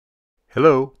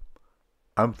Hello,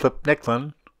 I'm Flip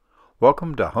Nicklin.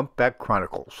 Welcome to Humpback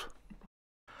Chronicles.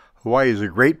 Hawaii is a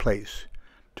great place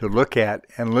to look at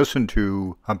and listen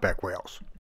to humpback whales.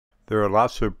 There are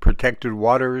lots of protected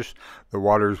waters, the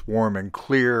water's warm and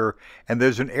clear, and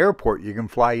there's an airport you can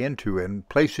fly into and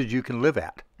places you can live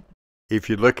at. If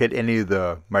you look at any of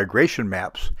the migration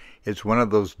maps, it's one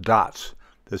of those dots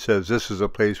that says this is a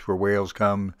place where whales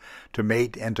come to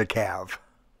mate and to calve.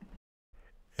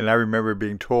 And I remember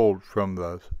being told from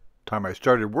the time I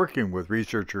started working with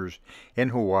researchers in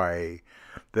Hawaii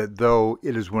that though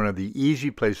it is one of the easy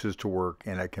places to work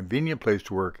and a convenient place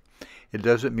to work, it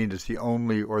doesn't mean it's the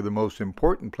only or the most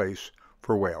important place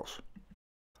for whales.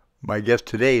 My guest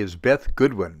today is Beth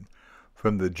Goodwin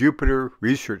from the Jupiter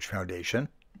Research Foundation.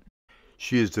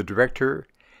 She is the Director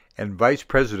and Vice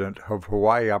President of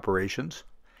Hawai'i Operations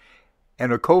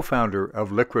and a co-founder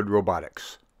of Liquid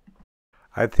Robotics.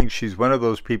 I think she's one of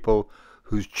those people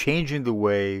who's changing the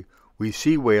way we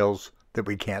see whales that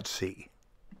we can't see.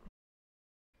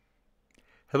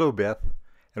 Hello, Beth,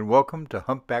 and welcome to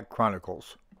Humpback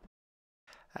Chronicles.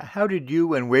 How did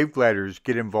you and wave gliders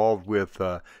get involved with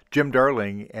Jim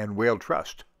Darling and Whale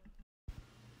Trust?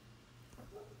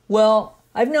 Well,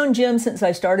 I've known Jim since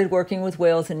I started working with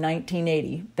whales in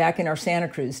 1980, back in our Santa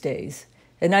Cruz days,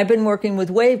 and I've been working with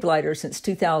wave gliders since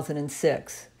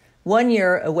 2006. One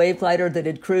year, a wave glider that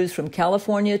had cruised from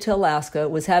California to Alaska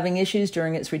was having issues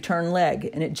during its return leg,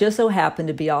 and it just so happened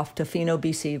to be off Tofino,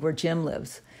 BC, where Jim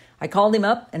lives. I called him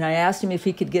up, and I asked him if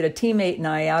he could get a teammate and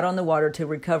I out on the water to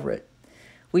recover it.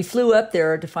 We flew up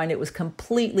there to find it was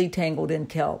completely tangled in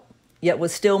kelp, yet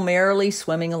was still merrily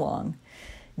swimming along.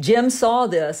 Jim saw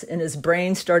this, and his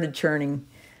brain started churning.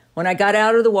 When I got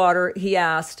out of the water, he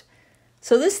asked,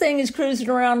 "So this thing is cruising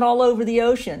around all over the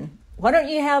ocean. Why don't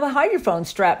you have a hydrophone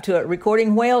strapped to it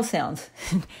recording whale sounds?"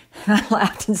 And I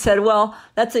laughed and said, "Well,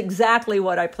 that's exactly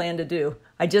what I plan to do.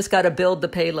 I just got to build the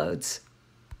payloads."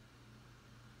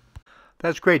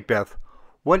 That's great, Beth.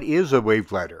 What is a wave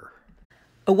glider?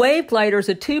 A wave glider is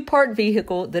a two-part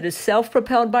vehicle that is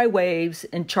self-propelled by waves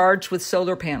and charged with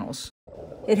solar panels.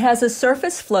 It has a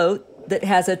surface float that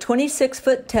has a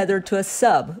 26-foot tether to a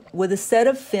sub with a set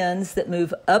of fins that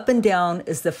move up and down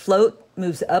as the float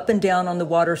moves up and down on the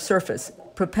water surface,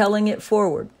 propelling it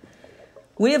forward.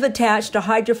 We have attached a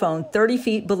hydrophone 30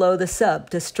 feet below the sub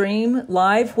to stream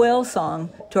live whale song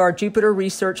to our Jupiter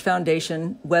Research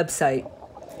Foundation website.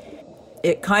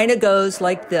 It kind of goes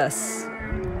like this.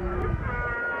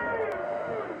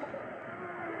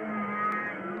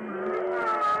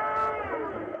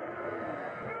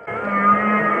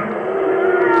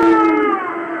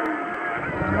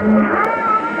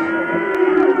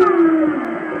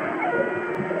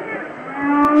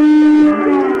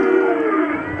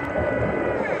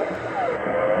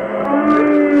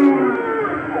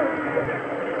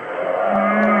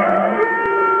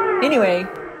 Anyway,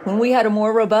 when we had a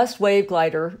more robust wave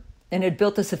glider and had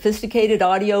built a sophisticated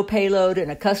audio payload and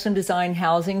a custom-designed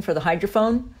housing for the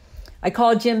hydrophone, I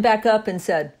called Jim back up and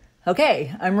said,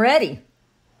 "Okay, I'm ready.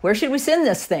 Where should we send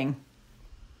this thing?"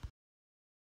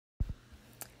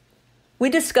 We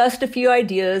discussed a few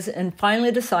ideas and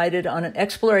finally decided on an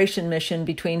exploration mission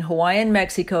between Hawaii and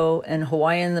Mexico and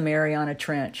Hawaii and the Mariana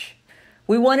Trench.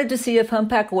 We wanted to see if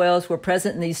humpback whales were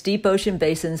present in these deep ocean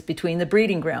basins between the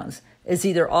breeding grounds, as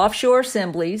either offshore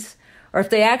assemblies or if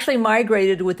they actually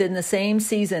migrated within the same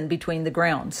season between the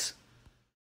grounds.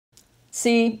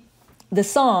 See, the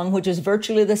song, which is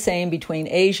virtually the same between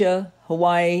Asia,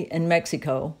 Hawaii, and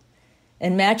Mexico,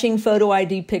 and matching photo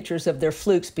ID pictures of their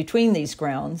flukes between these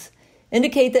grounds,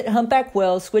 indicate that humpback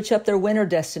whales switch up their winter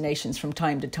destinations from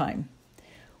time to time.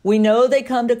 We know they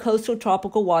come to coastal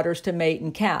tropical waters to mate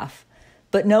and calve,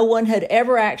 but no one had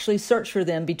ever actually searched for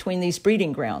them between these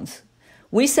breeding grounds.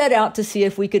 We set out to see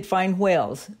if we could find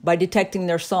whales by detecting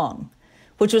their song,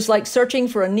 which was like searching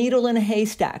for a needle in a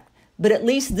haystack, but at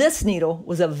least this needle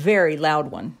was a very loud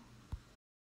one.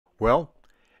 Well,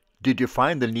 did you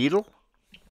find the needle?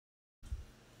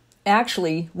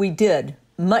 Actually, we did,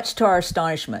 much to our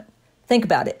astonishment. Think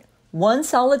about it. One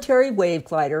solitary wave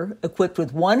glider equipped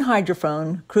with one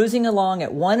hydrophone cruising along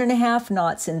at 1.5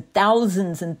 knots in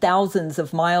thousands and thousands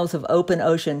of miles of open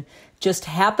ocean just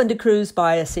happened to cruise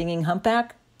by a singing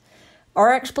humpback?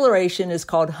 Our exploration is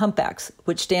called Humpbacks,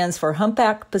 which stands for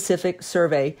Humpback Pacific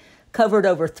Survey, covered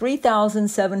over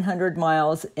 3,700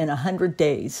 miles in 100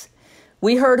 days.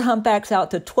 We heard humpbacks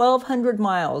out to 1,200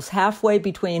 miles halfway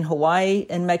between Hawaii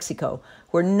and Mexico,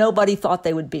 where nobody thought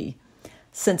they would be.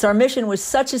 Since our mission was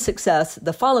such a success,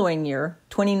 the following year,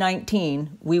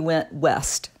 2019, we went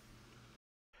west.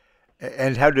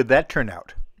 And how did that turn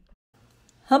out?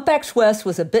 Humpbacks West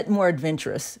was a bit more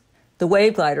adventurous. The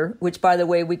wave glider, which by the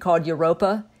way we called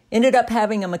Europa, ended up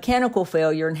having a mechanical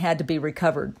failure and had to be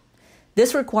recovered.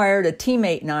 This required a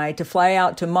teammate and I to fly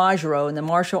out to Majuro in the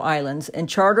Marshall Islands and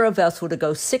charter a vessel to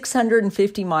go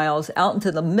 650 miles out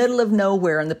into the middle of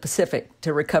nowhere in the Pacific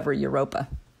to recover Europa.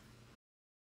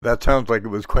 That sounds like it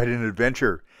was quite an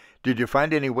adventure. Did you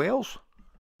find any whales?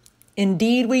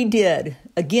 Indeed we did.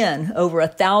 Again, over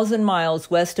 1,000 miles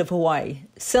west of Hawaii,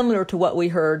 similar to what we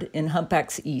heard in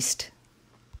Humpback's East.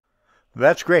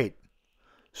 That's great.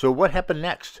 So what happened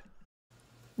next?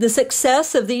 The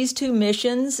success of these two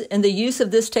missions and the use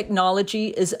of this technology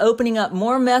is opening up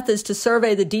more methods to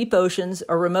survey the deep oceans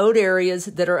or remote areas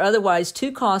that are otherwise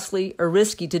too costly or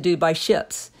risky to do by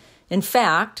ships. In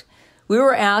fact, we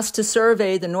were asked to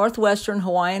survey the northwestern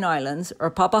Hawaiian Islands,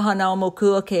 or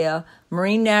Papahanaumokuakea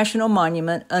Marine National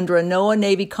Monument, under a NOAA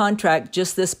Navy contract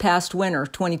just this past winter,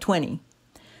 2020.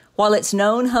 While it's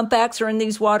known humpbacks are in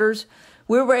these waters,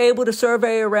 we were able to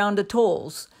survey around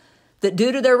atolls that,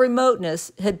 due to their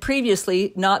remoteness, had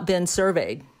previously not been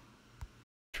surveyed.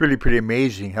 It's really pretty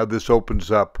amazing how this opens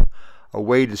up a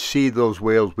way to see those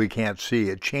whales we can't see.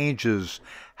 It changes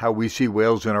how we see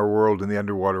whales in our world, in the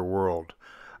underwater world.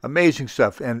 Amazing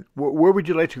stuff. And where would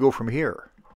you like to go from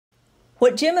here?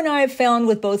 What Jim and I have found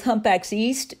with both Humpbacks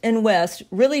East and West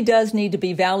really does need to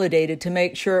be validated to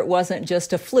make sure it wasn't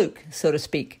just a fluke, so to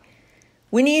speak.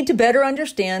 We need to better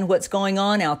understand what's going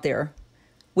on out there.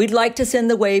 We'd like to send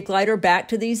the wave glider back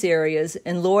to these areas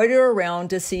and loiter around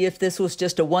to see if this was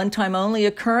just a one-time only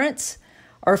occurrence,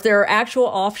 or if there are actual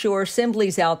offshore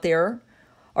assemblies out there,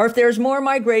 or if there's more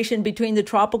migration between the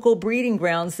tropical breeding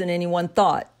grounds than anyone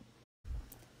thought.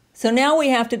 So now we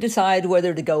have to decide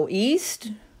whether to go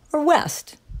east or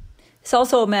west. It's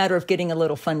also a matter of getting a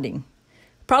little funding.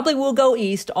 Probably we'll go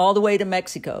east all the way to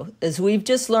Mexico, as we've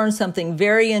just learned something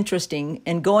very interesting,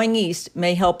 and going east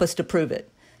may help us to prove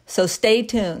it. So stay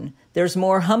tuned. There's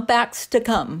more humpbacks to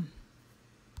come.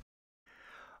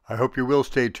 I hope you will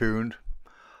stay tuned.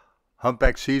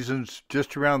 Humpback season's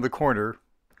just around the corner.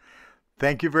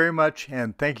 Thank you very much,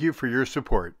 and thank you for your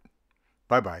support.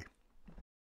 Bye-bye.